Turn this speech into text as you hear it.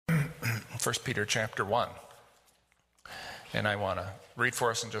1 Peter chapter 1. And I want to read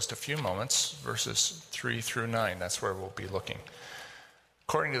for us in just a few moments, verses 3 through 9. That's where we'll be looking.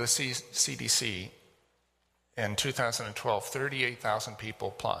 According to the CDC, in 2012, 38,000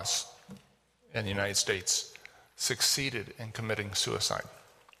 people plus in the United States succeeded in committing suicide.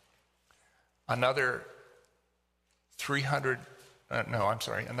 Another 3/4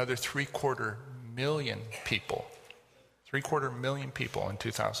 million people, 3/4 million people in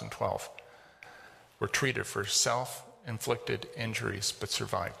 2012 were treated for self-inflicted injuries but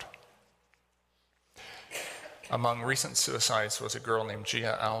survived. Among recent suicides was a girl named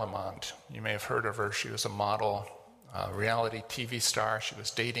Gia Alamond. You may have heard of her. She was a model, reality TV star. She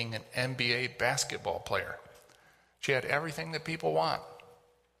was dating an NBA basketball player. She had everything that people want: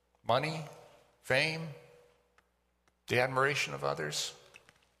 money, fame, the admiration of others.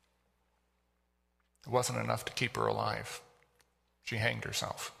 It wasn't enough to keep her alive. She hanged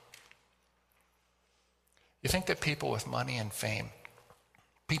herself. You think that people with money and fame,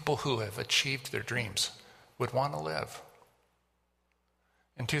 people who have achieved their dreams, would want to live?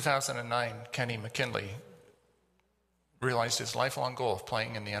 In 2009, Kenny McKinley realized his lifelong goal of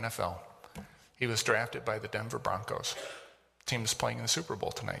playing in the NFL. He was drafted by the Denver Broncos. The team is playing in the Super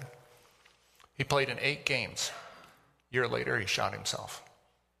Bowl tonight. He played in 8 games. A year later, he shot himself.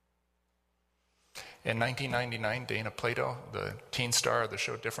 In 1999, Dana Plato, the teen star of the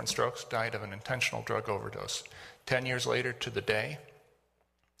show Diff'rent Strokes, died of an intentional drug overdose. 11 years later to the day,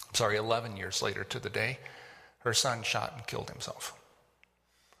 her son shot and killed himself.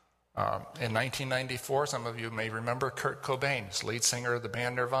 In 1994, some of you may remember Kurt Cobain, lead singer of the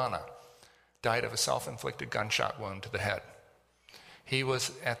band Nirvana, died of a self-inflicted gunshot wound to the head. He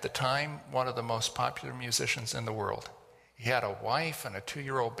was, at the time, one of the most popular musicians in the world. He had a wife and a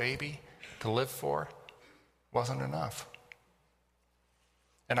 2-year-old baby to live for. Wasn't enough.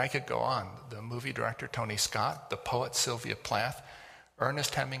 And I could go on. The movie director Tony Scott, the poet Sylvia Plath,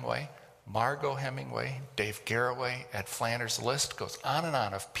 Ernest Hemingway, Margot Hemingway, Dave Garroway, Ed Flanders. The list goes on and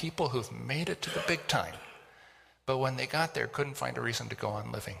on of people who've made it to the big time, but when they got there, couldn't find a reason to go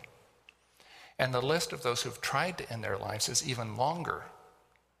on living. And the list of those who've tried to end their lives is even longer.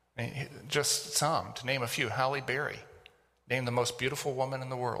 I mean, just some, to name a few: Halle Berry, named the most beautiful woman in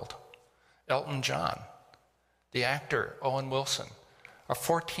the world; Elton John, the actor Owen Wilson, a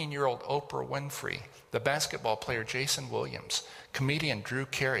 14-year-old Oprah Winfrey, the basketball player Jason Williams, comedian Drew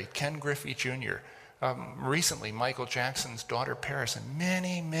Carey, Ken Griffey Jr., recently Michael Jackson's daughter Paris, and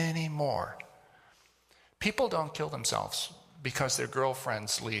many, many more. People don't kill themselves because their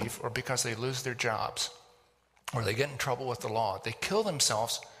girlfriends leave or because they lose their jobs or they get in trouble with the law. They kill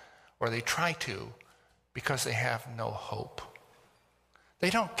themselves, or they try to, because they have no hope. They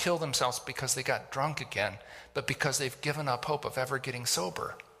don't kill themselves because they got drunk again, but because they've given up hope of ever getting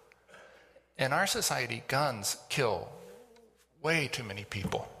sober. In our society, guns kill way too many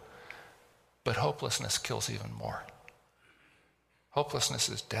people, but hopelessness kills even more. Hopelessness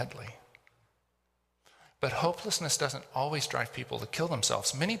is deadly. But hopelessness doesn't always drive people to kill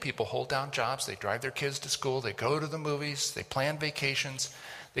themselves. Many people hold down jobs, they drive their kids to school, they go to the movies, they plan vacations,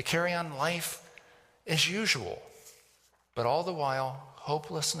 they carry on life as usual. But all the while,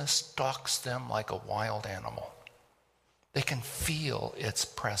 hopelessness stalks them like a wild animal. They can feel its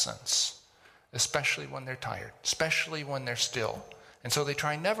presence, especially when they're tired, especially when they're still. And so they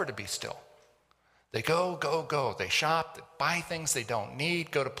try never to be still. They go, go, go. They shop, they buy things they don't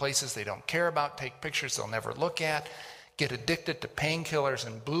need, go to places they don't care about, take pictures they'll never look at, get addicted to painkillers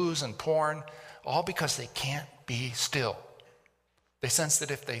and booze and porn, all because they can't be still. They sense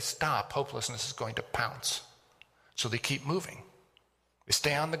that if they stop, hopelessness is going to pounce. So they keep moving. They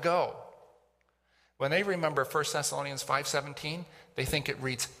stay on the go. When they remember 1 Thessalonians 5:17, they think it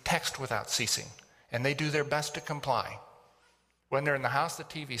reads text without ceasing, and they do their best to comply. When they're in the house, the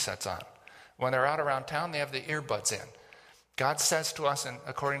TV sets on. When they're out around town, they have the earbuds in. God says to us,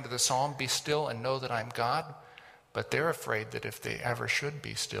 according to the psalm, "Be still and know that I'm God." But they're afraid that if they ever should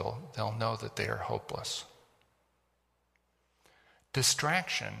be still, they'll know that they are hopeless.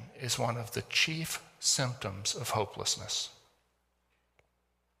 Distraction is one of the chief symptoms of hopelessness.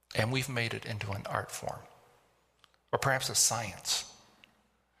 And we've made it into an art form, or perhaps a science.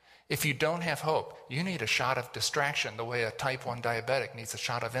 If you don't have hope, you need a shot of distraction the way a type 1 diabetic needs a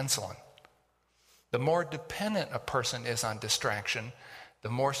shot of insulin. The more dependent a person is on distraction, the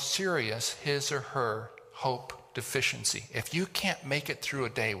more serious his or her hope deficiency. If you can't make it through a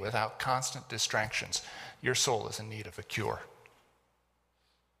day without constant distractions, your soul is in need of a cure.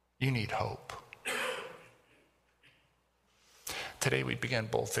 You need hope. Today we begin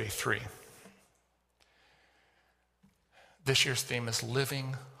Bold Faith 3. This year's theme is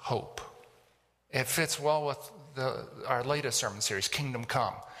Living Hope. It fits well with our latest sermon series, Kingdom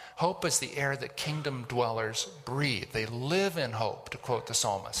Come. Hope is the air that kingdom dwellers breathe. They live in hope, to quote the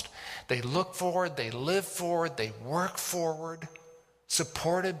psalmist. They look forward, they live forward, they work forward,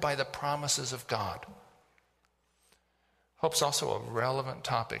 supported by the promises of God. Hope's also a relevant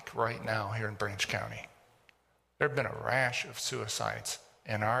topic right now here in Branch County. There have been a rash of suicides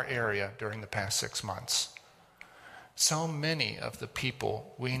in our area during the past 6 months. So many of the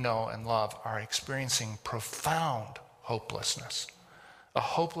people we know and love are experiencing profound hopelessness. A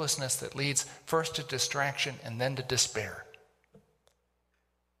hopelessness that leads first to distraction and then to despair.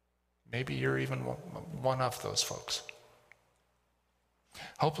 Maybe you're even one of those folks.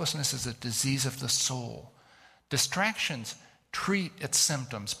 Hopelessness is a disease of the soul. Distractions treat its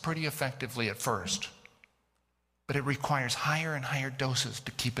symptoms pretty effectively at first, but it requires higher and higher doses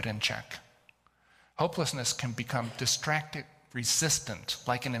to keep it in check. Hopelessness can become distracted resistant,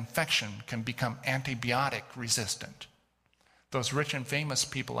 like an infection can become antibiotic resistant. Those rich and famous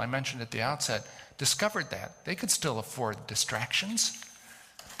people I mentioned at the outset discovered that. They could still afford distractions,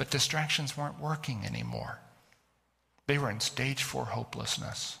 but distractions weren't working anymore. They were in stage 4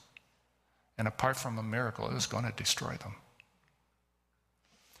 hopelessness. And apart from a miracle, it was going to destroy them.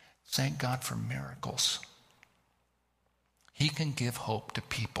 Thank God for miracles. He can give hope to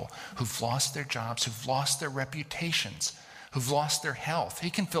people who've lost their jobs, who've lost their reputations, who've lost their health. He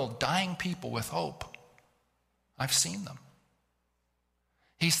can fill dying people with hope. I've seen them.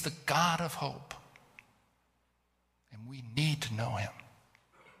 He's the God of hope. And we need to know him.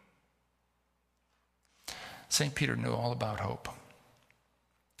 St. Peter knew all about hope.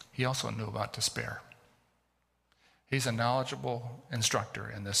 He also knew about despair. He's a knowledgeable instructor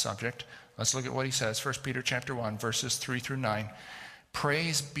in this subject. Let's look at what he says. 1 Peter chapter 1, verses 3 through 9.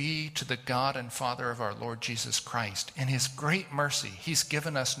 Praise be to the God and Father of our Lord Jesus Christ. In his great mercy, he's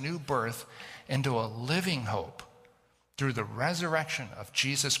given us new birth into a living hope through the resurrection of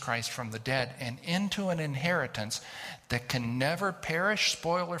Jesus Christ from the dead and into an inheritance that can never perish,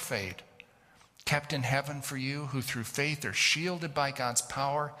 spoil, or fade, kept in heaven for you who through faith are shielded by God's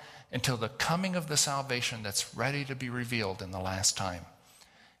power until the coming of the salvation that's ready to be revealed in the last time.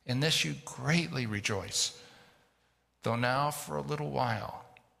 In this you greatly rejoice, though now for a little while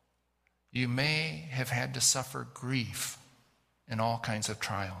you may have had to suffer grief in all kinds of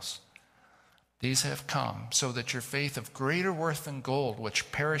trials. These have come so that your faith of greater worth than gold,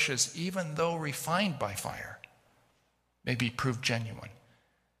 which perishes even though refined by fire, may be proved genuine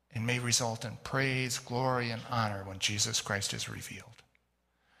and may result in praise, glory, and honor when Jesus Christ is revealed.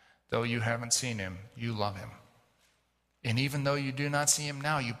 Though you haven't seen him, you love him. And even though you do not see him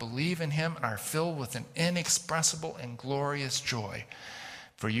now, you believe in him and are filled with an inexpressible and glorious joy.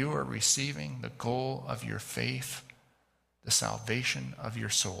 For you are receiving the goal of your faith, the salvation of your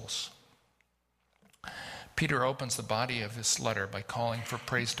souls. Peter opens the body of his letter by calling for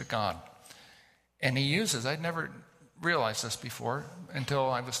praise to God. And he uses, I'd never realized this before until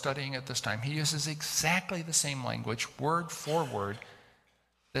I was studying it this time, he uses exactly the same language, word for word,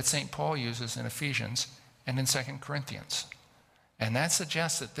 that St. Paul uses in Ephesians and in 2 Corinthians. And that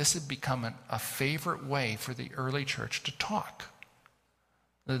suggests that this had become a favorite way for the early church to talk.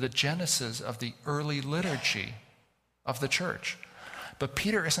 The genesis of the early liturgy of the church. But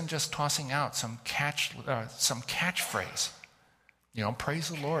Peter isn't just tossing out some catchphrase. Praise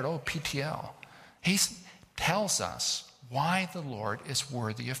the Lord, PTL. He tells us why the Lord is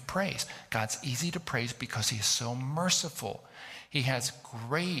worthy of praise. God's easy to praise because he is so merciful. He has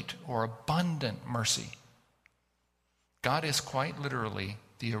great or abundant mercy. God is quite literally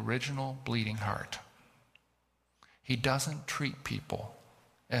the original bleeding heart. He doesn't treat people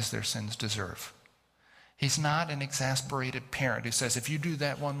as their sins deserve. He's not an exasperated parent who says, if you do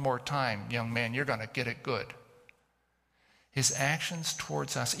that one more time, young man, you're going to get it good. His actions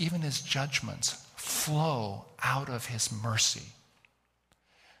towards us, even his judgments, flow out of his mercy.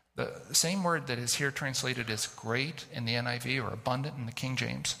 The same word that is here translated as great in the NIV or abundant in the King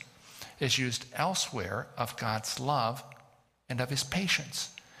James is used elsewhere of God's love and of his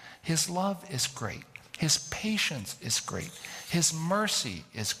patience. His love is great. His patience is great. His mercy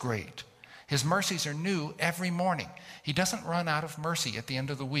is great. His mercies are new every morning. He doesn't run out of mercy at the end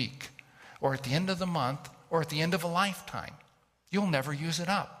of the week or at the end of the month or at the end of a lifetime. You'll never use it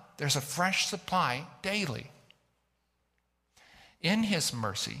up. There's a fresh supply daily. In his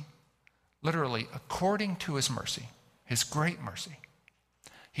mercy, literally according to his mercy, his great mercy,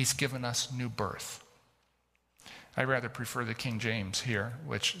 he's given us new birth. I rather prefer the King James here,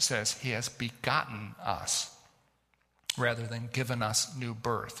 which says he has begotten us rather than given us new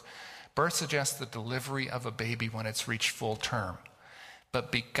birth. Birth suggests the delivery of a baby when it's reached full term.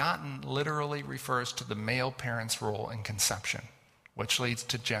 But begotten literally refers to the male parent's role in conception, which leads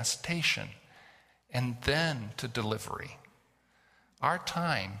to gestation and then to delivery. Our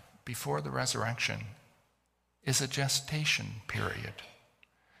time before the resurrection is a gestation period.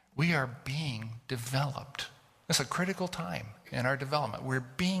 We are being developed. It's a critical time in our development. We're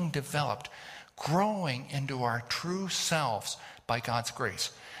being developed, growing into our true selves by God's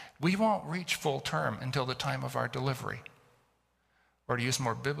grace. We won't reach full term until the time of our delivery. Or to use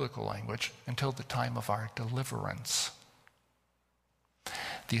more biblical language, until the time of our deliverance.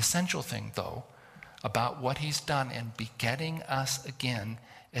 The essential thing, though, about what he's done in begetting us again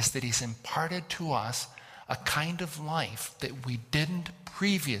is that he's imparted to us a kind of life that we didn't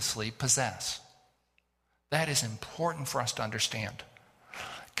previously possess. That is important for us to understand.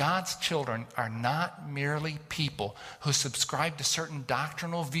 God's children are not merely people who subscribe to certain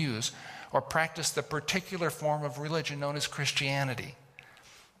doctrinal views or practice the particular form of religion known as Christianity.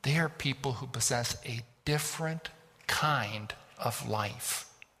 They are people who possess a different kind of life.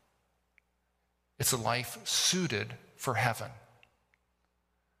 It's a life suited for heaven.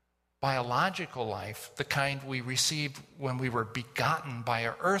 Biological life, the kind we received when we were begotten by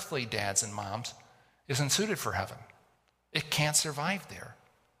our earthly dads and moms, isn't suited for heaven. It can't survive there.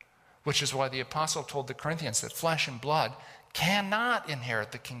 Which is why the apostle told the Corinthians that flesh and blood cannot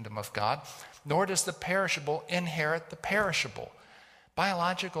inherit the kingdom of God, nor does the perishable inherit the perishable.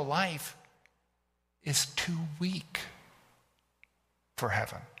 Biological life is too weak for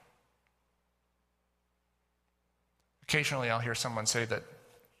heaven. Occasionally I'll hear someone say that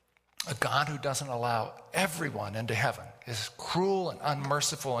a God who doesn't allow everyone into heaven is cruel and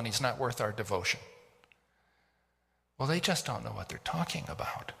unmerciful and he's not worth our devotion. Well, they just don't know what they're talking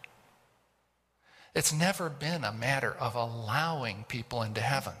about. It's never been a matter of allowing people into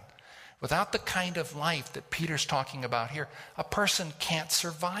heaven. Without the kind of life that Peter's talking about here, a person can't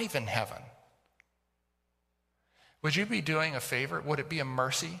survive in heaven. Would you be doing a favor? Would it be a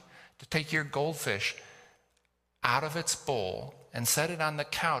mercy to take your goldfish out of its bowl and set it on the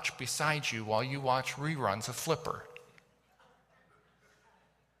couch beside you while you watch reruns of Flipper?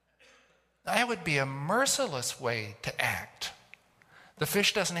 That would be a merciless way to act. The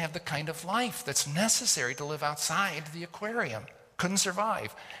fish doesn't have the kind of life that's necessary to live outside the aquarium. Couldn't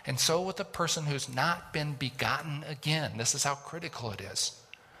survive. And so with a person who's not been begotten again. This is how critical it is.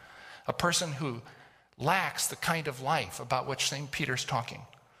 A person who lacks the kind of life about which St. Peter's talking.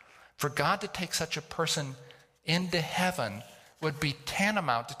 For God to take such a person into heaven would be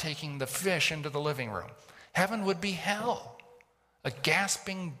tantamount to taking the fish into the living room. Heaven would be hell, a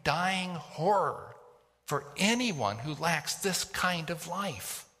gasping, dying horror for anyone who lacks this kind of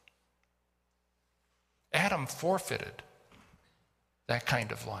life. Adam forfeited that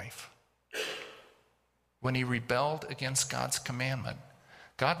kind of life. When he rebelled against God's commandment,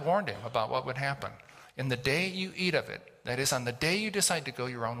 God warned him about what would happen. In the day you eat of it, that is, on the day you decide to go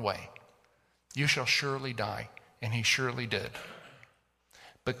your own way, you shall surely die. And he surely did.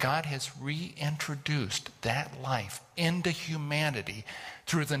 But God has reintroduced that life into humanity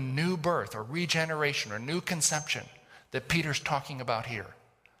through the new birth or regeneration or new conception that Peter's talking about here.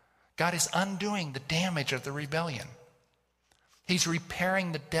 God is undoing the damage of the rebellion. He's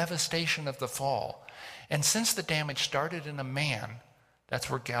repairing the devastation of the fall. And since the damage started in a man, that's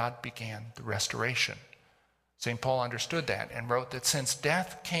where God began the restoration. St. Paul understood that and wrote that since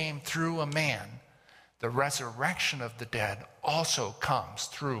death came through a man, the resurrection of the dead also comes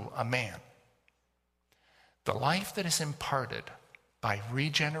through a man. The life that is imparted by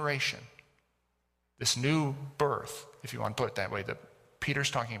regeneration, this new birth, if you want to put it that way, that Peter's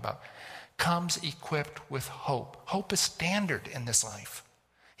talking about, comes equipped with hope. Hope is standard in this life.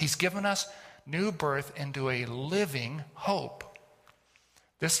 He's given us new birth into a living hope.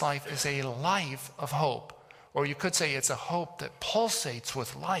 This life is a life of hope, or you could say it's a hope that pulsates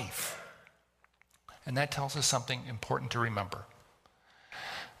with life. And that tells us something important to remember.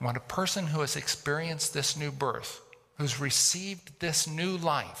 When a person who has experienced this new birth, who's received this new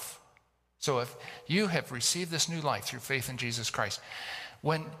life, so if you have received this new life through faith in Jesus Christ,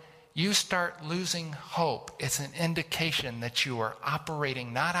 when you start losing hope, it's an indication that you are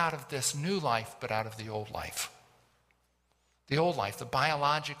operating not out of this new life, but out of the old life. The old life, the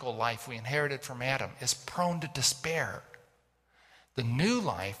biological life we inherited from Adam, is prone to despair. The new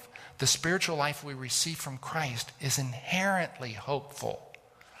life, the spiritual life we receive from Christ, is inherently hopeful.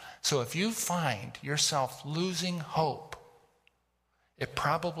 So if you find yourself losing hope, it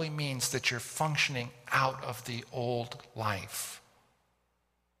probably means that you're functioning out of the old life.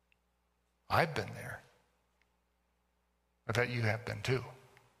 I've been there. I bet you have been too.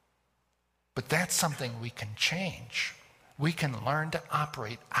 But that's something we can change. we can learn to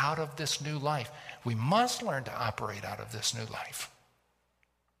operate out of this new life. We must learn to operate out of this new life.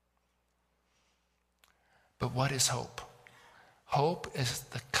 But what is hope? Hope is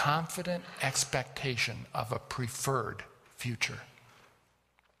the confident expectation of a preferred future.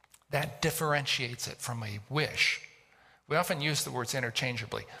 That differentiates it from a wish. We often use the words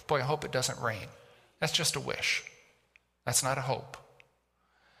interchangeably. Boy, I hope it doesn't rain. That's just a wish. That's not a hope.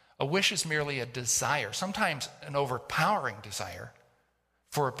 A wish is merely a desire, sometimes an overpowering desire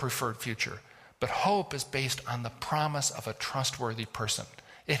for a preferred future. But hope is based on the promise of a trustworthy person.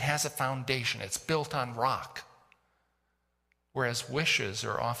 It has a foundation. It's built on rock. Whereas wishes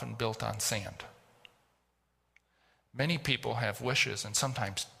are often built on sand. Many people have wishes, and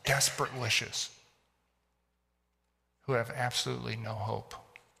sometimes desperate wishes, who have absolutely no hope.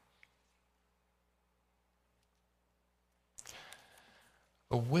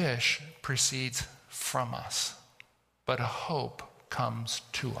 A wish proceeds from us, but a hope comes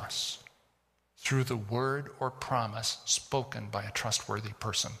to us through the word or promise spoken by a trustworthy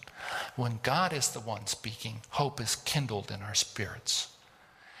person. When God is the one speaking, hope is kindled in our spirits.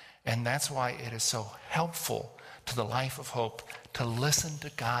 And that's why it is so helpful to the life of hope to listen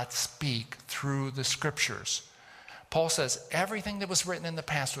to God speak through the scriptures. Paul says everything that was written in the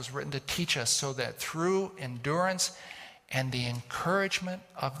past was written to teach us so that through endurance and the encouragement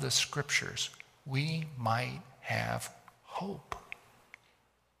of the scriptures, we might have hope.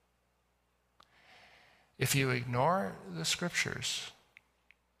 If you ignore the scriptures,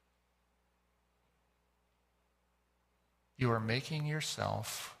 you are making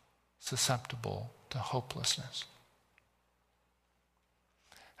yourself susceptible to hopelessness.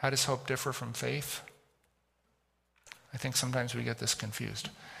 How does hope differ from faith? I think sometimes we get this confused.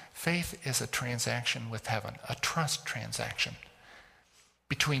 Faith is a transaction with heaven, a trust transaction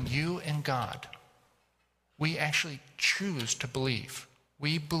between you and God. We actually choose to believe.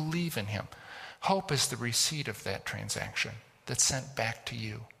 We believe in him. Hope is the receipt of that transaction that's sent back to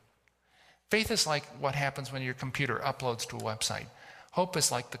you. Faith is like what happens when your computer uploads to a website. Hope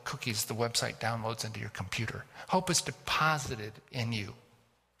is like the cookies the website downloads into your computer. Hope is deposited in you,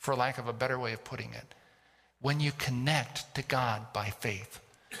 for lack of a better way of putting it, when you connect to God by faith.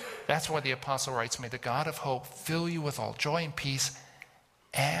 That's why the apostle writes, "May the God of hope fill you with all joy and peace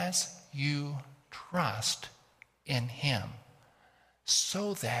as you trust in him,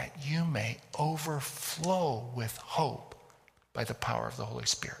 so that you may overflow with hope by the power of the Holy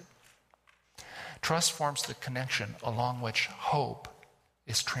Spirit." Trust forms the connection along which hope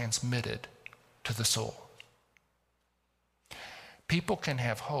is transmitted to the soul. People can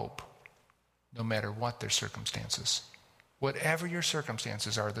have hope no matter what their circumstances. Whatever your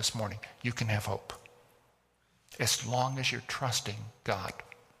circumstances are this morning, you can have hope as long as you're trusting God.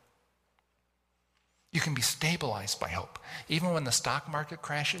 You can be stabilized by hope. Even when the stock market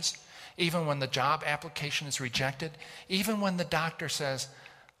crashes, even when the job application is rejected, even when the doctor says,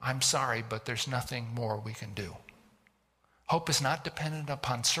 "I'm sorry, but there's nothing more we can do." Hope is not dependent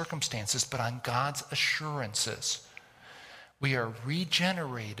upon circumstances, but on God's assurances. We are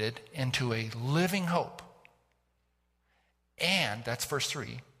regenerated into a living hope. And, that's verse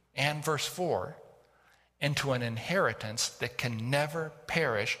 3, and verse 4, into an inheritance that can never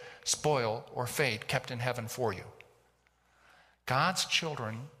perish, spoil, or fade, kept in heaven for you. God's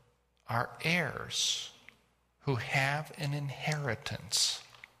children are heirs who have an inheritance.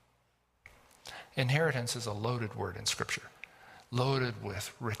 Inheritance is a loaded word in Scripture, loaded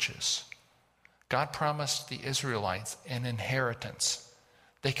with riches. God promised the Israelites an inheritance.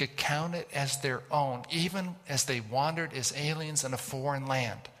 They could count it as their own, even as they wandered as aliens in a foreign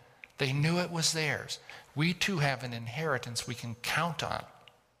land. They knew it was theirs. We too have an inheritance we can count on.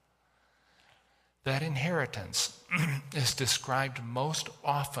 That inheritance is described most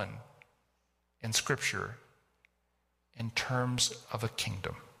often in Scripture in terms of a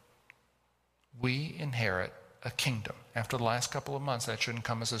kingdom. We inherit a kingdom. After the last couple of months, that shouldn't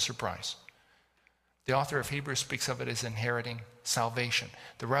come as a surprise. The author of Hebrews speaks of it as inheriting salvation.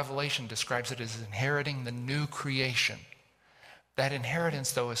 The Revelation describes it as inheriting the new creation. That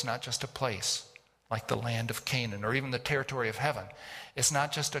inheritance, though, is not just a place like the land of Canaan or even the territory of heaven. It's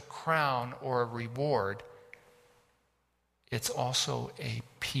not just a crown or a reward. It's also a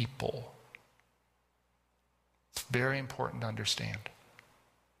people. It's very important to understand.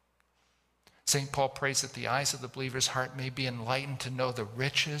 St. Paul prays that the eyes of the believer's heart may be enlightened to know the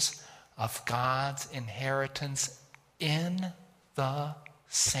riches of God's inheritance in the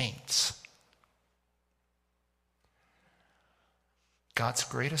saints. God's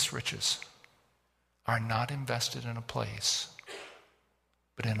greatest riches are not invested in a place,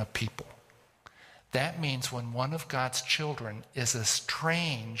 but in a people. That means when one of God's children is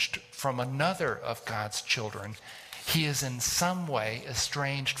estranged from another of God's children, he is in some way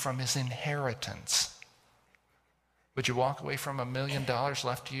estranged from his inheritance. Would you walk away from $1 million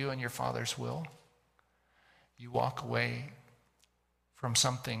left to you in your Father's will? You walk away from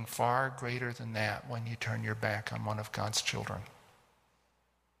something far greater than that when you turn your back on one of God's children.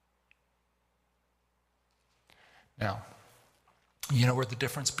 Now, you know where the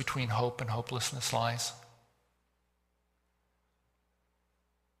difference between hope and hopelessness lies?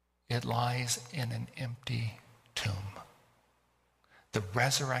 It lies in an empty tomb. The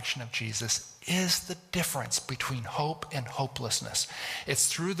resurrection of Jesus is the difference between hope and hopelessness.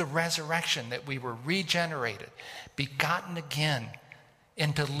 It's through the resurrection that we were regenerated, begotten again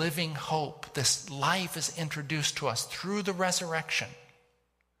into living hope. This life is introduced to us through the resurrection.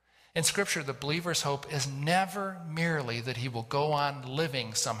 In Scripture, the believer's hope is never merely that he will go on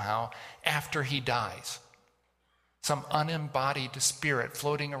living somehow after he dies, some unembodied spirit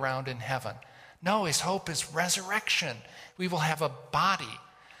floating around in heaven. No, his hope is resurrection. We will have a body,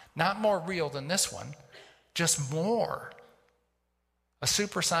 not more real than this one, just more. A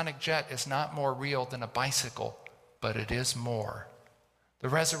supersonic jet is not more real than a bicycle, but it is more. The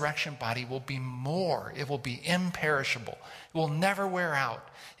resurrection body will be more. It will be imperishable. It will never wear out.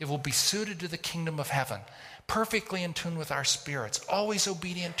 It will be suited to the kingdom of heaven, perfectly in tune with our spirits, always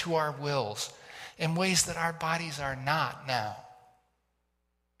obedient to our wills, in ways that our bodies are not now.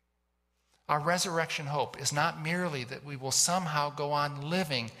 Our resurrection hope is not merely that we will somehow go on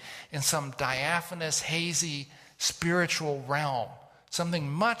living in some diaphanous, hazy, spiritual realm.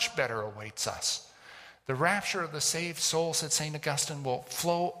 Something much better awaits us. The rapture of the saved soul, said St. Augustine, will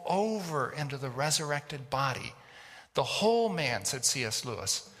flow over into the resurrected body. The whole man, said C.S.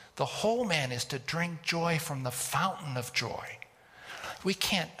 Lewis, the whole man is to drink joy from the fountain of joy. We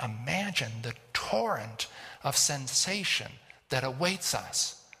can't imagine the torrent of sensation that awaits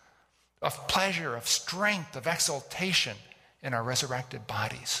us, of pleasure, of strength, of exaltation in our resurrected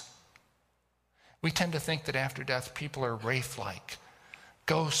bodies. We tend to think that after death people are wraith-like,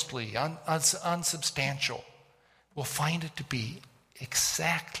 ghostly, unsubstantial. We'll find it to be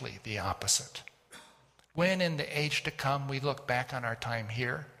exactly the opposite. When in the age to come we look back on our time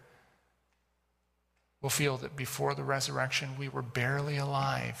here, we'll feel that before the resurrection we were barely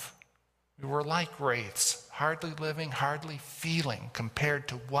alive. We were like wraiths, hardly living, hardly feeling compared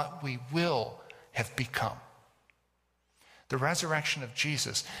to what we will have become. The resurrection of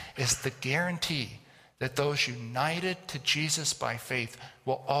Jesus is the guarantee that those united to Jesus by faith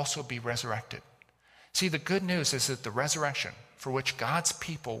will also be resurrected. See, the good news is that the resurrection, for which God's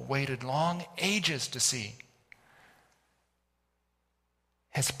people waited long ages to see,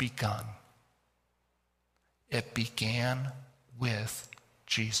 has begun. It began with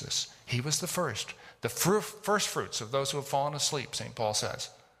Jesus. He was the first fruits of those who have fallen asleep, St. Paul says.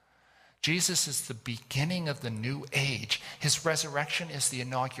 Jesus is the beginning of the new age. His resurrection is the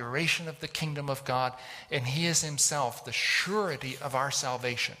inauguration of the kingdom of God, and he is himself the surety of our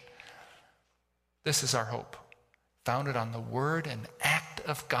salvation. This is our hope, founded on the word and act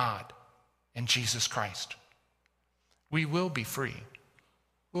of God in Jesus Christ. We will be free.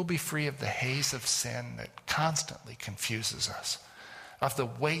 We'll be free of the haze of sin that constantly confuses us, of the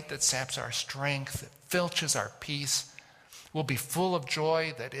weight that saps our strength, that filches our peace. We'll be full of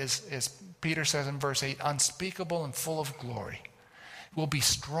joy that is, as Peter says in verse 8, unspeakable and full of glory. We'll be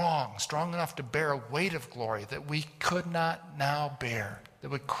strong enough to bear a weight of glory that we could not now bear,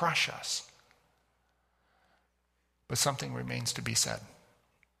 that would crush us. But something remains to be said.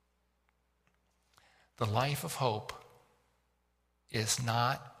 The life of hope is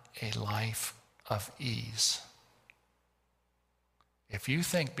not a life of ease. If you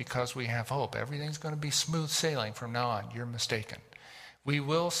think because we have hope, everything's going to be smooth sailing from now on, you're mistaken. We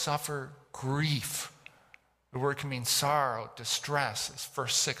will suffer grief. The word can mean sorrow, distress, as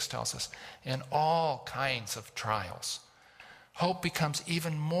verse 6 tells us, and all kinds of trials. Hope becomes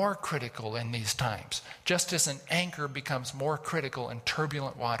even more critical in these times, just as an anchor becomes more critical in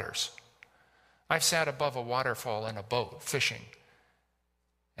turbulent waters. I've sat above a waterfall in a boat fishing,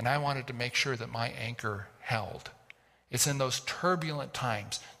 and I wanted to make sure that my anchor held. It's in those turbulent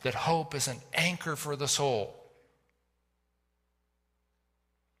times that hope is an anchor for the soul.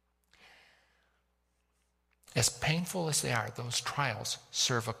 As painful as they are, those trials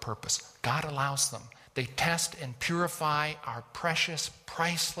serve a purpose. God allows them. They test and purify our precious,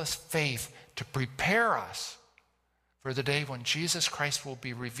 priceless faith to prepare us for the day when Jesus Christ will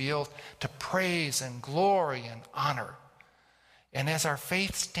be revealed to praise and glory and honor. And as our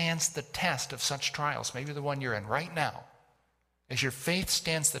faith stands the test of such trials, maybe the one you're in right now, As your faith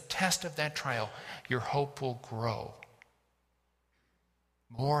stands the test of that trial, your hope will grow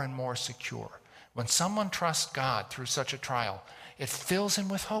more and more secure. When someone trusts God through such a trial, it fills him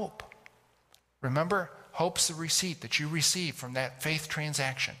with hope. Remember, hope's the receipt that you receive from that faith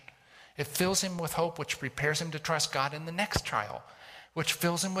transaction. It fills him with hope, which prepares him to trust God in the next trial, which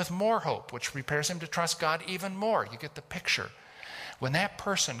fills him with more hope, which prepares him to trust God even more. You get the picture. When that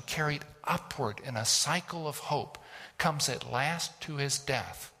person carried upward in a cycle of hope comes at last to his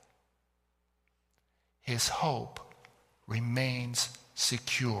death, his hope remains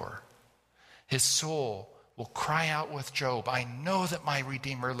secure. His soul will cry out with Job, I know that my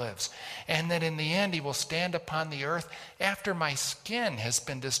Redeemer lives, and that in the end he will stand upon the earth after my skin has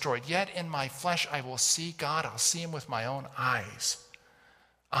been destroyed. Yet in my flesh I will see God. I'll see him with my own eyes.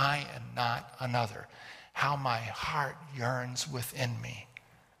 I and not another. How my heart yearns within me.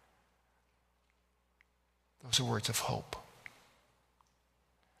 Those are words of hope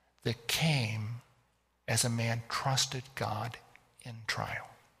that came as a man trusted God in trial.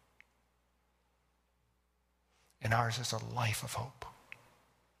 And ours is a life of hope.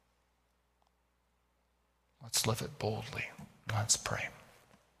 Let's live it boldly. Let's pray.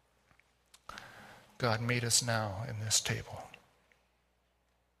 God, meet us now in this table.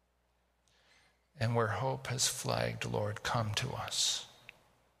 And where hope has flagged, Lord, come to us.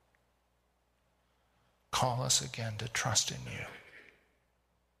 Call us again to trust in you.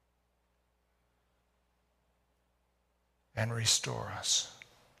 And restore us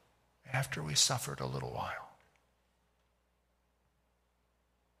after we suffered a little while.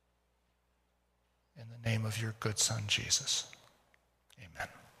 In the name of your good Son, Jesus. Amen.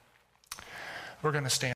 We're going to stand.